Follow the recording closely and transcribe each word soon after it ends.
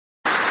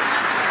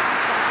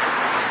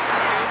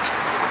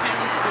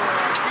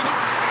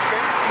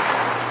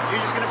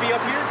be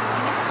up here?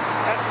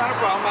 That's not a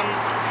problem.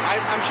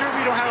 I'm sure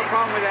we don't have a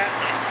problem with that.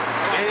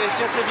 It's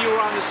just if you were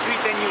on the street,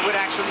 then you would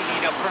actually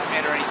need a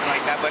permit or anything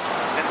like that. But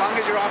as long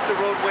as you're off the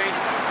roadway,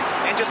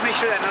 and just make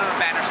sure that none of the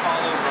banners fall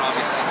over,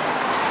 obviously.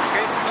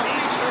 Okay? No,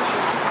 make sure,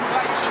 sir. I'm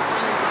glad you're so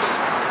friendly because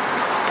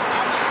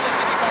I'm sure there's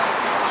anybody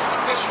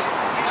official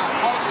that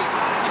called you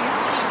and you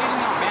were just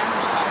getting our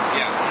banners out.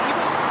 Yeah. He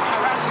was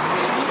harassing me.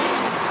 He was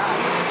doing this now.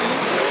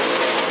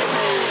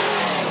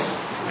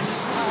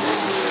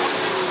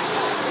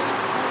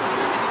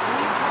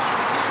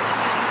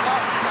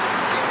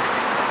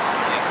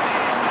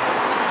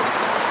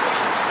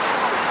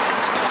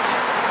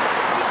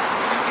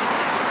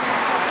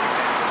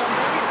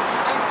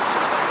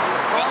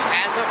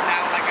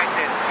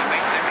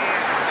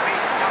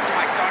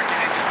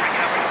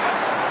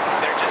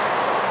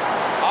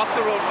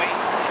 The roadway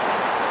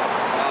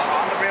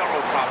on the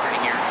railroad property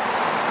here,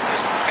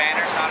 just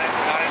banners, not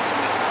impeding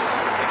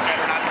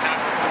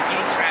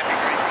traffic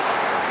or anything.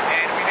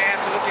 And we may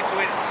have to look into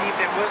it and see if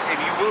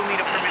you will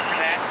need a permit for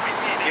that.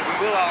 If we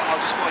will,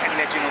 I'll just go ahead and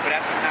let you know. But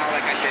as of now,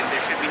 like I said,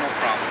 there should be no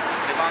problem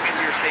as long as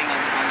you're staying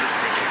on this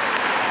bridge.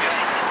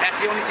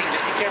 That's the only thing.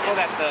 Just be careful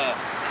that the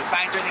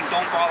signs or anything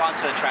don't fall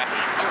onto the traffic.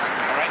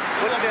 All right.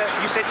 What you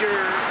said?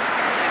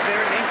 Is there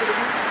a name for the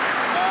group? We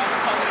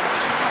call it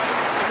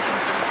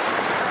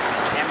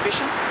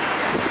Ambition?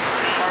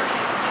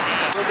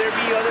 Will there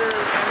be other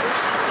members?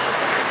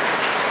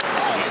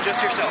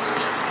 Just yourself?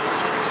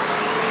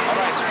 All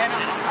right, sir. And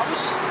I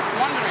was just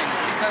wondering,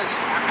 because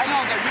I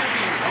know that we're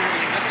being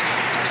overly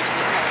investigated because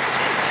we're part of this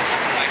group.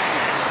 That's right.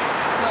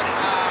 But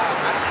I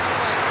don't feel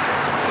like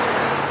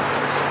this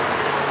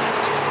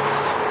conversation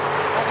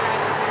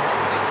organizes the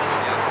residents of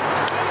the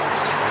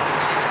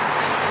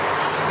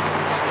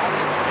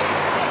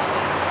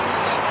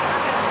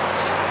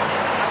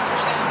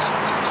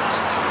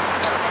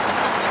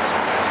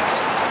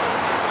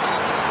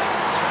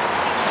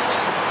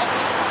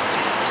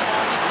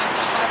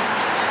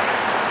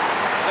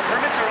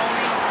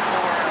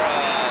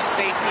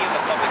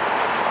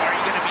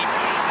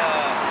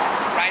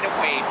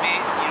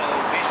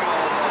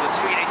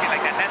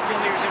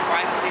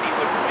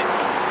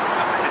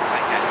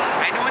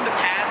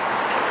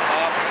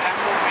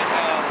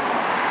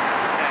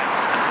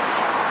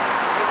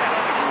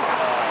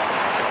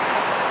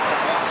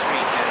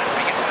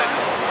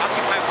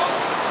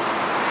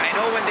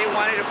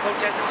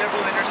protest at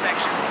several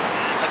intersections.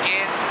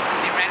 Again,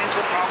 they ran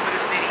into a problem with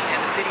the city, and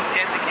the city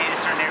designated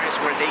certain areas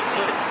where they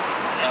could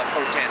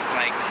protest,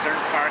 like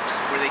certain parks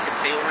where they could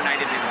stay overnight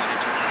if they wanted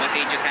to, but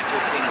they just had to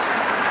obtain a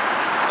certain permits.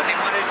 But they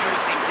wanted to do the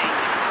same thing,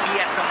 be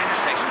at some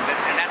intersections,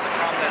 and that's a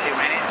problem that they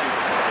ran into,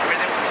 where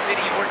there was a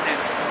city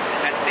ordinance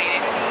that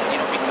stated,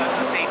 because of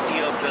the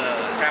safety of the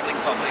traveling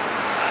public,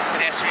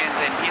 pedestrians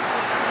and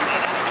vehicles, you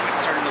could only do it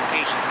in certain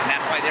locations, and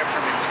that's why their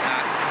permit was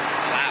not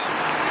allowed.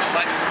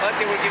 But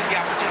they were given the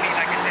opportunity,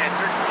 like I said, at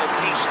certain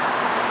locations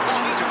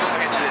to go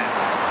ahead and do that.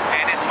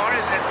 And as far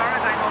as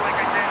I know, like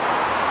I said,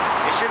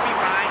 it should be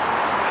fine.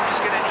 I'm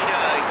just gonna need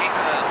in case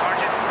a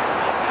sergeant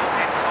goes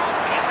ahead and calls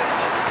me and says,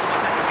 "Look, this is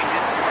what they're doing.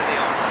 This is where they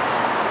are,"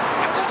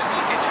 and we'll just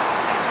look into it.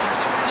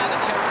 Now the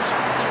terrorists.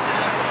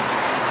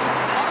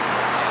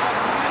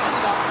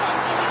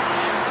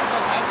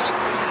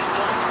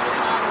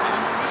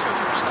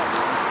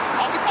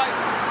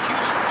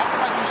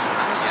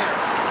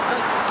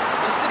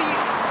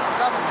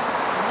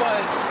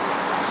 Was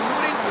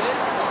colluding with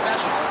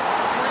special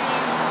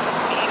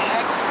trained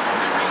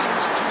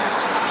ex-Marines to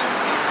spy on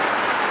people.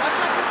 What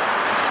type of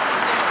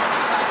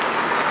society?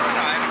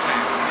 No, I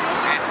understand.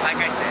 And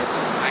like I said,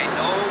 I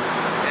know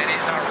that it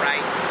is our right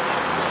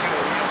to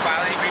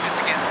file any grievance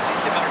against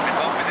the government,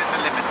 but within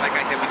the limits. Like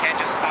I said, we can't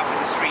just stop in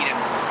the street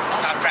and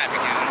stop traffic.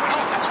 No,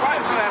 that's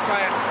right. So that's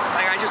why,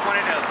 I just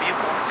wanted to be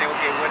informed and say,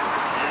 okay, what is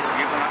this?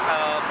 You're gonna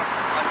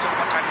until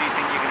what time do you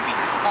think you're gonna be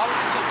here? Probably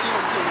until 2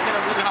 until we get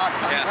a really hot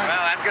sun. Yeah,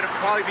 well, that's going to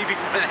probably be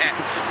before that.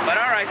 But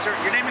all right, sir.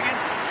 Your name again?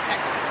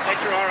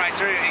 Hector. All right,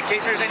 sir. In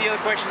case there's any other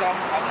questions, I'll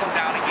come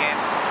down again.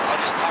 I'll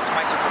just talk to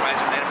my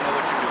supervisor and let him know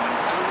what you're doing.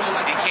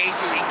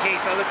 In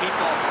case other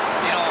people,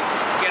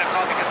 get a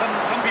call, because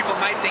some people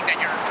might think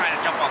that you're trying to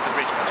jump off the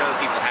bridge, which other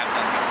people have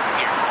done before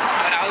here.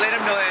 But I'll let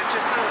them know that it's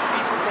just a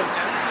peaceful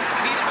protest.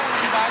 Peaceful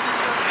and violent,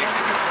 sir.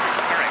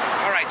 Correct.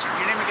 All right, sir.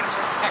 Your name again,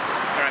 sir? Hector.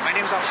 All right. My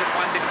name is Officer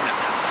Juan de Luna.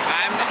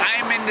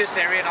 I'm in this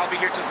area, and I'll be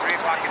here till 3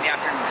 o'clock in the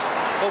afternoon. So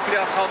hopefully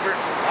I'll cover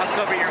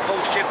your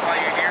whole shift while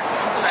you're here.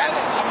 So that you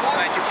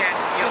can,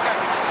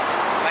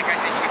 like I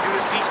said, you can do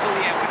this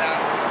peacefully and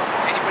without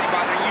anybody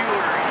bothering you,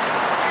 or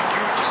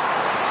you just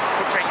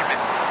portray your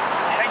message.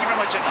 Thank you very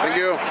much. Thank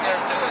you.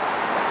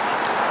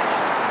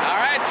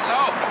 All right, so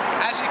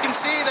as you can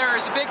see,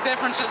 there's big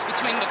differences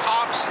between the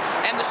cops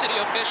and the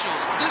city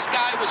officials. This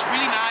guy was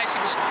really nice.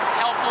 He was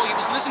helpful. He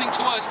was listening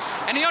to us,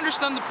 and he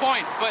understood the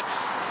point. But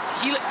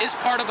he is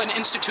part of an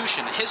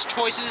institution. His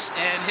choices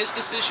and his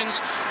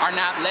decisions are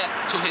not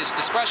left to his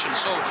discretion.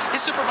 So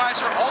his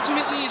supervisor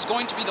ultimately is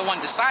going to be the one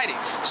deciding.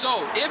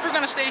 So if we're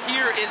going to stay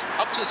here, is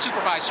up to the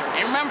supervisor.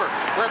 And remember,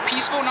 we're a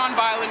peaceful,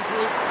 non-violent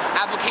group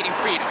advocating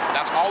freedom.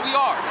 That's all we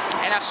are.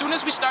 And as soon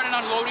as we started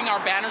unloading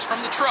our banners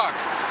from the truck,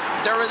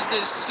 there was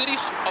this city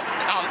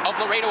of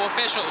Laredo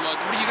official, like,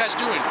 what are you guys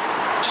doing?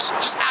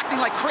 Just acting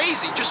like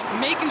crazy, just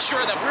making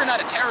sure that we're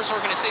not a terrorist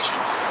organization.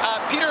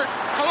 Peter,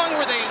 how long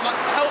was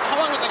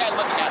the guy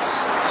looking at us?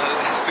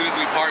 As soon as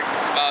we parked,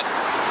 about,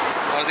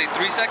 I was say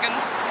 3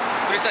 seconds?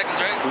 3 seconds,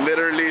 right?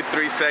 Literally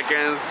 3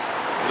 seconds.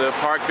 They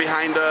parked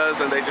behind us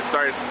and they just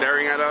started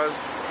staring at us.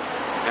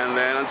 And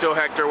then until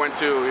Hector went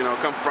to,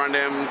 confront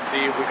him,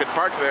 see if we could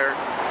park there.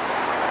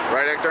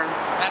 Right, Hector?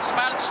 That's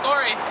about the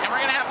story, and we're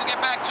going to have to get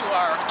back to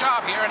our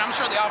job here, and I'm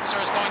sure the officer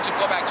is going to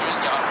go back to his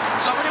job.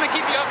 So we're going to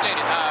keep you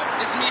updated.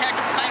 This is me, Hector,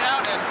 signing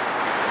out, and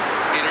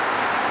Peter.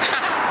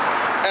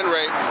 And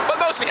Ray. but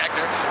mostly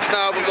Hector.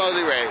 No, but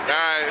mostly Ray. All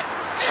right.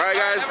 All right,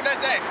 guys. Have a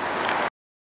nice day.